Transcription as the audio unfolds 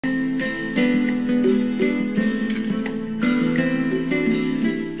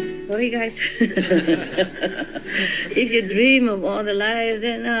sorry, guys. If you dream of all the life,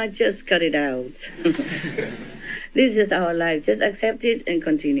 then just cut it out. This is our life. Just accept it and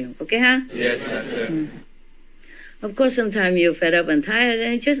continue. Okay, huh? Yes, Master. Of course, sometimes you're fed up and tired,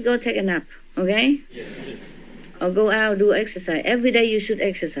 and just go take a nap. Okay? Yes. Or go out, do exercise. Every day you should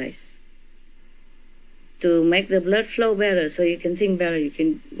exercise to make the blood flow better, so you can think better, you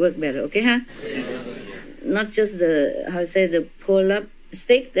can work better. Okay, huh? Yes. Not just the pull-up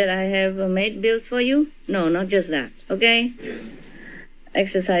stick that I have made built for you. No, not just that. Okay? Yes.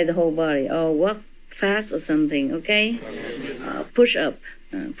 Exercise the whole body, or walk fast or something. Okay? Push up.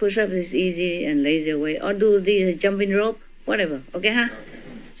 Push up is easy and lazy way. Or do the jumping rope, whatever. Okay, huh?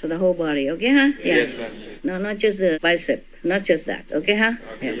 So the whole body. Okay, huh? Yeah. Yes, Master. No, not just the bicep. Not just that. Okay, huh?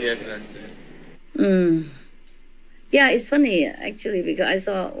 Okay. Yeah. Yes, Master. Yeah, it's funny actually, because I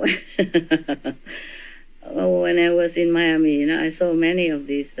saw when I was in Miami, I saw many of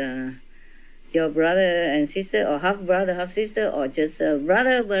these your brother and sister, or half brother, half sister, or just a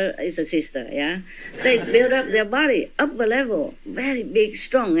brother but it's a sister. Yeah, they build up their body up a level, very big,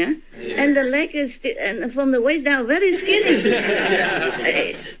 strong. Yeah, yes. And the leg is and from the waist down very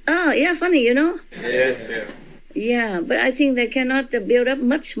skinny. Oh yeah, funny, Yes. Yeah. Yeah, but I think they cannot build up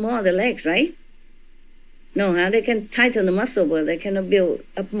much more the legs, right? No, huh? They can tighten the muscle, but they cannot build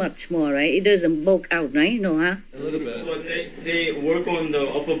up much more, right? It doesn't bulk out, right? No, huh? A little bit. Well, they work on the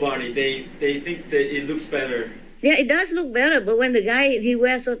upper body. They think that it looks better. Yeah, it does look better, but when the guy, he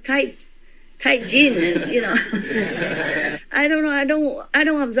wears so tight jeans, and, I don't know, I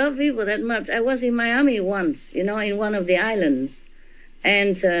don't observe people that much. I was in Miami once, in one of the islands,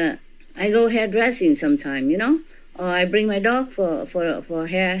 and I go hairdressing sometime, or I bring my dog for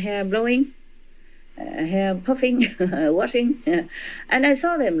hair blowing. Hair puffing, washing, and I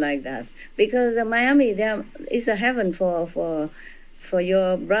saw them like that, because Miami there is a heaven for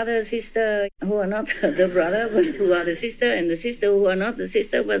your brother, sister who are not the brother but who are the sister, and the sister who are not the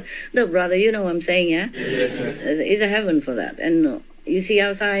sister but the brother. You know what I'm saying, yeah? Yes. It's a heaven for that, and you see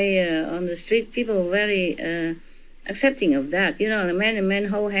outside on the street people are very accepting of that. The man and man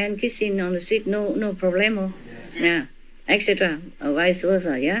hold hand kissing on the street, no problemo, Yes. Yeah, etc. Or vice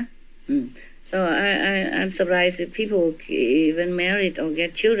versa, yeah. So I'm surprised if people even married or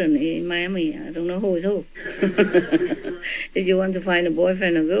get children in Miami. I don't know who is who. If you want to find a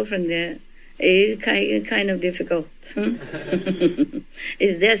boyfriend or girlfriend there, it's kind of difficult.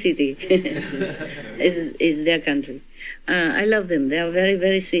 It's their city. It's their country. I love them. They are very,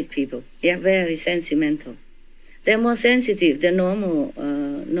 very sweet people. Yeah, very sentimental. They're more sensitive than normal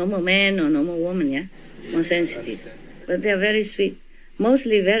man or normal woman, yeah? More sensitive. But they're very sweet.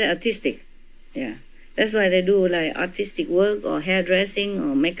 Mostly very artistic. Yeah, that's why they do like artistic work or hairdressing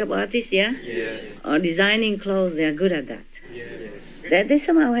or makeup artists, yeah? Yes. Or designing clothes, they are good at that. Yes. They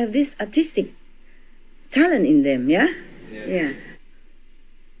somehow have this artistic talent in them, yeah? Yes. Yeah.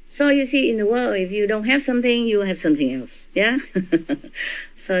 So you see, in the world, if you don't have something, you have something else, yeah?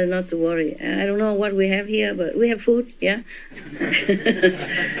 So not to worry. I don't know what we have here, but we have food, yeah?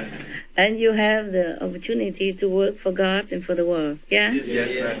 And you have the opportunity to work for God and for the world, yeah?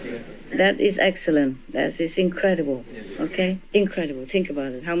 Yes. That is excellent. That is incredible. Okay? Incredible. Think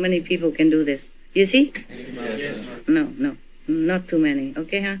about it. How many people can do this? You see? Yes. No. Not too many.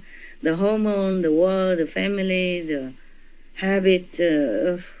 Okay, huh? The hormone, the world, the family, the habit,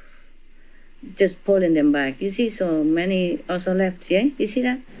 just pulling them back. You see, so many also left, yeah? You see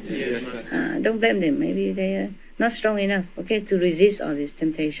that? Yes. Don't blame them. Maybe they are not strong enough, okay, to resist all this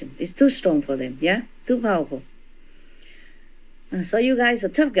temptation. It's too strong for them, yeah? Too powerful. So you guys are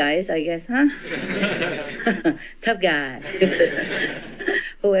tough guys, I guess, huh? Tough guys.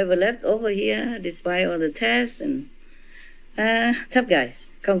 Whoever left over here, despite all the tests, and tough guys.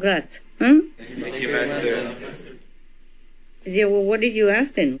 Congrats. Thank you, Master. Yeah, well, what did you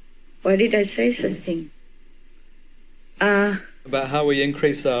ask then? Why did I say such thing? About how we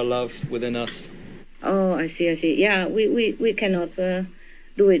increase our love within us. Oh, I see. Yeah, we cannot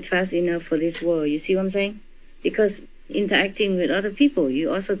do it fast enough for this world. You see what I'm saying? Because interacting with other people,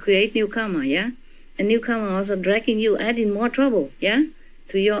 you also create new karma, yeah? And new karma also dragging you, adding more trouble, yeah?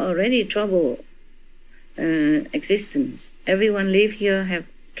 To your already trouble existence. Everyone live here have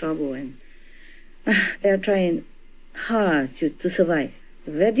trouble, and they're trying hard to survive.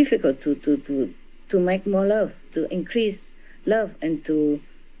 Very difficult to make more love, to increase love, and to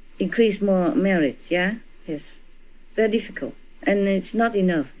increase more marriage, yeah? Yes. Very difficult. And it's not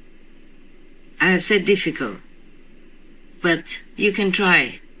enough. I have said difficult. But you can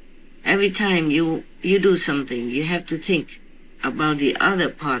try. Every time you do something, you have to think about the other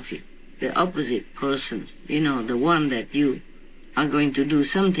party, the opposite person, the one that you are going to do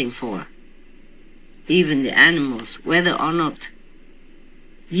something for. Even the animals, whether or not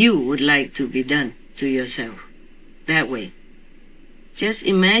you would like to be done to yourself that way. Just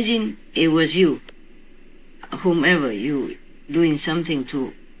imagine it was you, whomever you doing something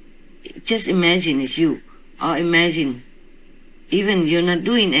to. Just imagine it's you, or imagine even you're not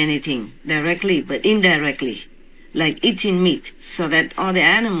doing anything directly, but indirectly, like eating meat, so that all the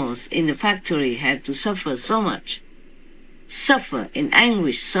animals in the factory had to suffer so much, suffer in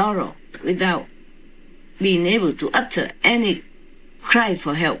anguish, sorrow, without being able to utter any cry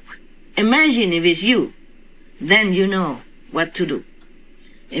for help. Imagine if it's you, then you know what to do.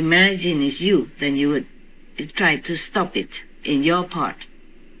 Imagine it's you, then you would try to stop it in your part,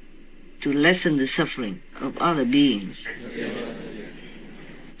 to lessen the suffering of other beings.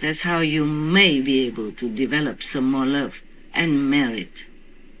 That's how you may be able to develop some more love and merit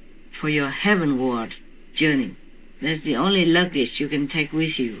for your heavenward journey. That's the only luggage you can take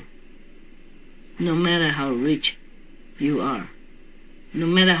with you. No matter how rich you are, no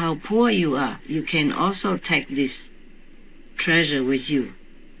matter how poor you are, you can also take this treasure with you,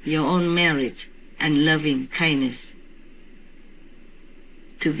 your own merit and loving kindness,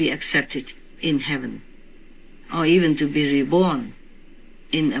 to be accepted in heaven, or even to be reborn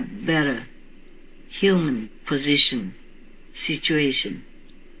in a better human position, situation,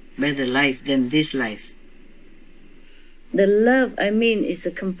 better life than this life. The love, I mean, is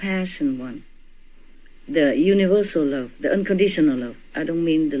a compassion one. The universal love, the unconditional love. I don't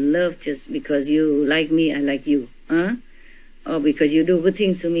mean the love just because you like me, I like you. Or because you do good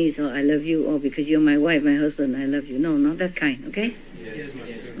things to me, so I love you. Or because you're my wife, my husband, I love you. No, not that kind, okay? Yes,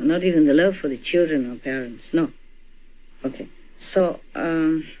 not even the love for the children or parents, no. Okay, so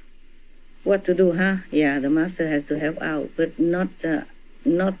what to do, huh? Yeah, the master has to help out, but not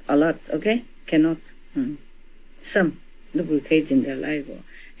a lot, okay? Cannot. Some lubricate in their life, or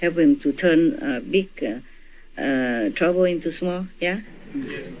help him to turn big trouble into small, yeah?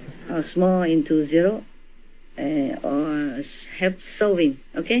 Yes. Or small into zero, or help solving,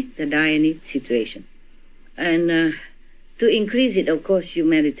 okay, the dire need situation. And to increase it, of course, you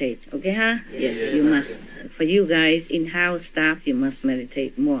meditate, okay, huh? Yes, you must. For you guys, in-house staff, you must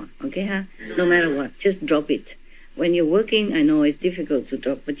meditate more, okay, huh? No matter what, just drop it. When you're working, I know it's difficult to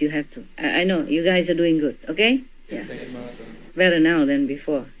drop, but you have to. I know, you guys are doing good, okay? Yeah. Better now than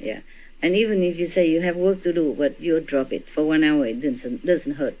before, yeah. And even if you say you have work to do, but you drop it for 1 hour, it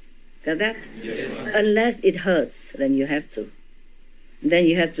doesn't hurt. Got that? Yes. Unless it hurts, then you have to. Then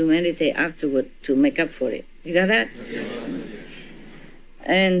you have to meditate afterward to make up for it. You got that? Yes.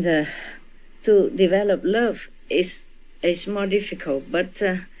 And to develop love is more difficult, but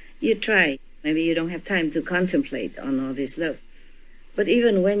you try. Maybe you don't have time to contemplate on all this love. But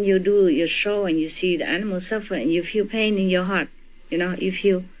even when you do your show and you see the animals suffer and you feel pain in your heart, you know, you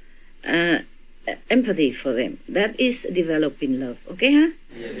feel empathy for them. That is developing love, okay, huh?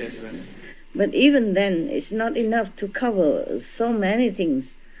 Yes. But even then, it's not enough to cover so many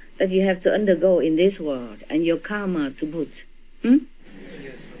things that you have to undergo in this world and your karma to boot.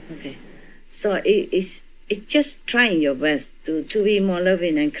 Yes. Okay. So it's just trying your best to be more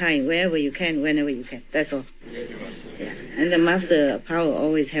loving and kind wherever you can, whenever you can. That's all. Yes. Yeah. And the master power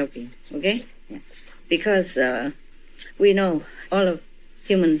always helping, okay? Yeah. Because we know all of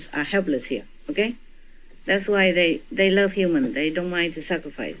humans are helpless here, okay? That's why they love human. They don't mind to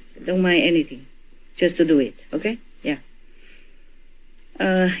sacrifice. They don't mind anything, just to do it, okay? Yeah.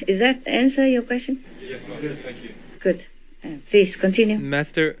 Is that answer your question? Yes, Master. Thank you. Good. Please continue.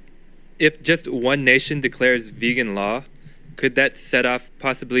 Master, if just one nation declares vegan law, could that set off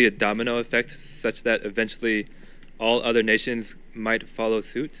possibly a domino effect such that eventually all other nations might follow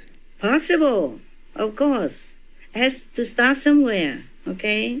suit? Possible, of course. Has to start somewhere,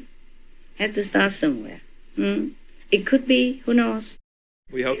 okay? Had to start somewhere. It could be, who knows?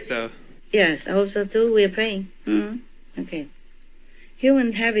 We hope so. Yes, I hope so too. We're praying. Okay.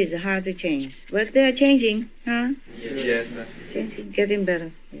 Human habits are hard to change, but they are changing, huh? Yes. Changing, getting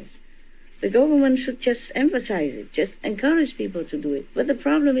better, yes. The government should just emphasize it, just encourage people to do it. But the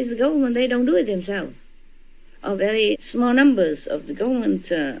problem is the government, they don't do it themselves. Or very small numbers of the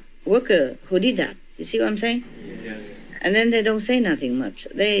government worker who did that. You see what I'm saying? Yes. And then they don't say nothing much.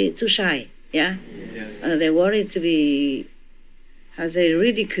 They're too shy, yeah? Yes. They're worried to be, how say,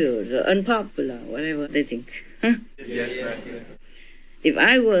 ridiculed, or unpopular, whatever they think. Huh? Yes. If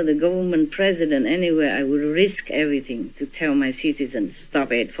I were the government president anywhere, I would risk everything to tell my citizens,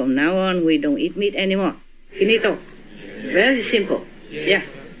 stop it. From now on, we don't eat meat anymore. Finito. Very simple. Yeah.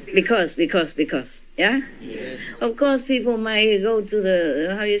 Because. Yeah? Yes. Of course, people might go to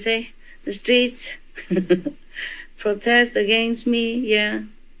the, how you say, the streets, protest against me, yeah.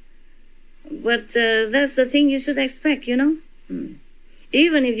 But that's the thing you should expect, you know.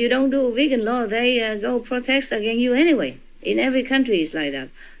 Even if you don't do vegan law, they go protest against you anyway. In every country it's like that.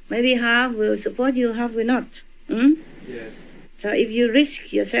 Maybe half will support you, half will not. Yes. So if you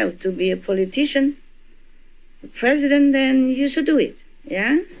risk yourself to be a politician, a president, then you should do it,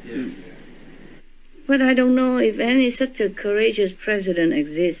 yeah? Yes. But I don't know if any such a courageous president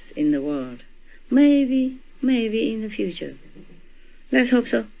exists in the world. Maybe in the future. Let's hope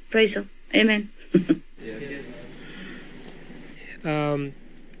so. Pray so. Amen. Yes.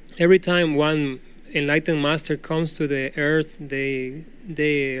 Every time one enlightened master comes to the earth,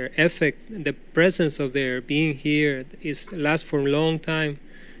 their effect, the presence of their being here lasts for a long time.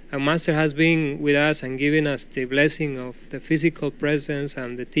 A master has been with us and given us the blessing of the physical presence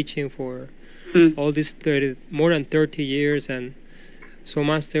and the teaching for all these more than 30 years. And so,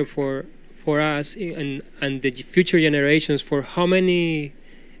 master, for us and the future generations, for how many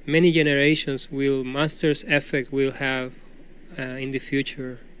generations will master's effect will have in the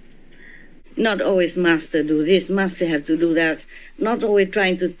future? Not always master do this, master have to do that. Not always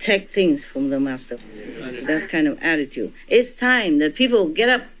trying to take things from the master. That kind of attitude. It's time that people get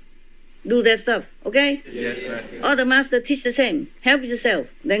up, do their stuff, okay? Yes. Or the master teach the same. Help yourself,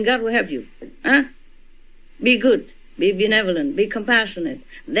 then God will help you. Huh? Be good, be benevolent, be compassionate.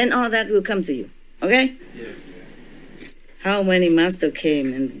 Then all that will come to you, okay? Yes. How many masters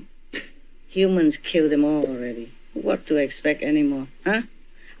came and humans killed them all already? What to expect anymore, huh?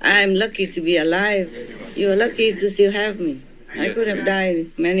 I'm lucky to be alive. You're lucky to still have me. I could have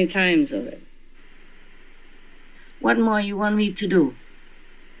died many times already. What more you want me to do?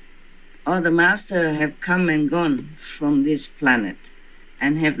 All the masters have come and gone from this planet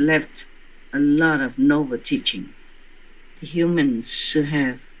and have left a lot of noble teaching. The humans should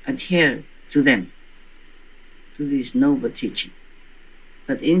have adhered to them, to this noble teaching.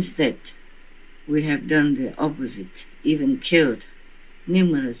 But instead, we have done the opposite, even killed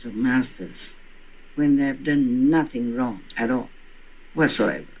numerous of masters when they have done nothing wrong at all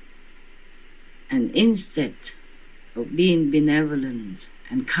whatsoever. And instead of being benevolent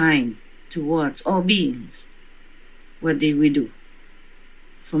and kind towards all beings, what did we do?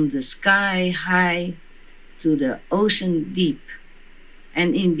 From the sky high to the ocean deep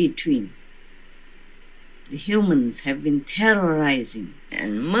and in between, the humans have been terrorizing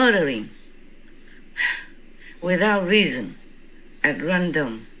and murdering without reason, at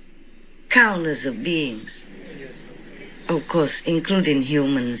random, countless of beings, of course, including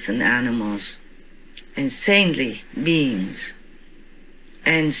humans and animals, and saintly beings,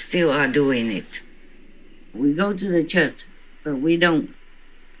 and still are doing it. We go to the church, but we don't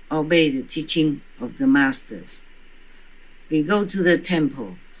obey the teaching of the masters. We go to the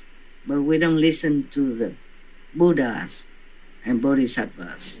temple, but we don't listen to the Buddhas and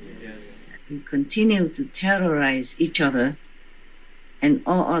Bodhisattvas. Yes. We continue to terrorize each other and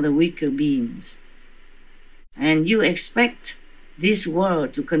all other weaker beings. And you expect this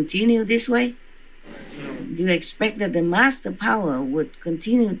world to continue this way? Do you expect that the master power would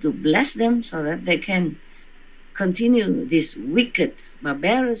continue to bless them so that they can continue this wicked,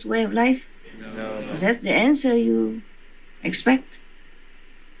 barbarous way of life? No. Is that the answer you expect?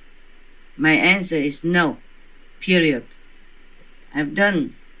 My answer is no, period. I've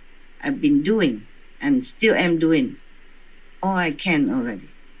been doing, and still am doing all I can already.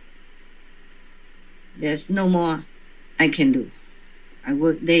 There's no more I can do. I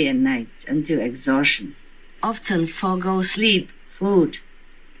work day and night until exhaustion. Often forego sleep, food.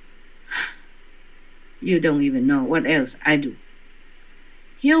 You don't even know what else I do.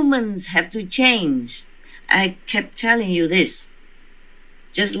 Humans have to change. I kept telling you this.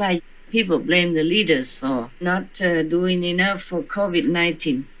 Just like people blame the leaders for not doing enough for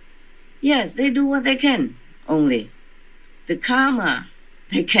COVID-19. Yes, they do what they can, only. The karma,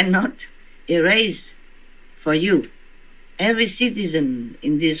 they cannot erase for you. Every citizen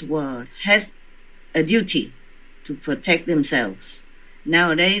in this world has a duty to protect themselves.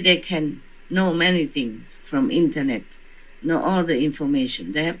 Nowadays, they can know many things from internet, know all the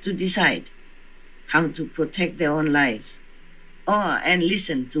information. They have to decide how to protect their own lives and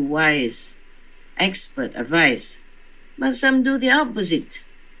listen to wise expert advice. But some do the opposite.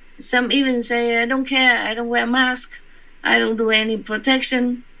 Some even say, I don't care, I don't wear a mask, I don't do any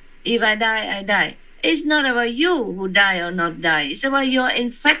protection. If I die, I die. It's not about you who die or not die. It's about you're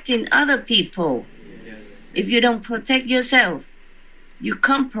infecting other people. Yes. If you don't protect yourself, you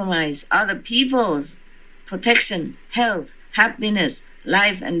compromise other people's protection, health, happiness,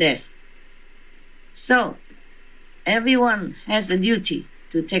 life, and death. So, everyone has a duty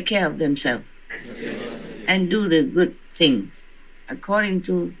to take care of themselves. Yes. and do the good things according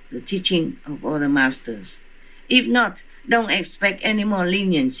to the teaching of all the masters. If not, don't expect any more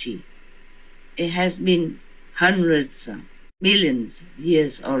leniency. It has been hundreds of millions of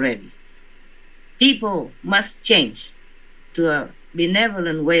years already. People must change to a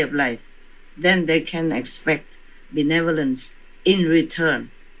benevolent way of life. Then they can expect benevolence in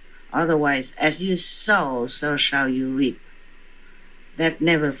return. Otherwise, as you sow, so shall you reap. That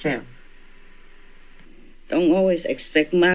never fails. Don't always expect much.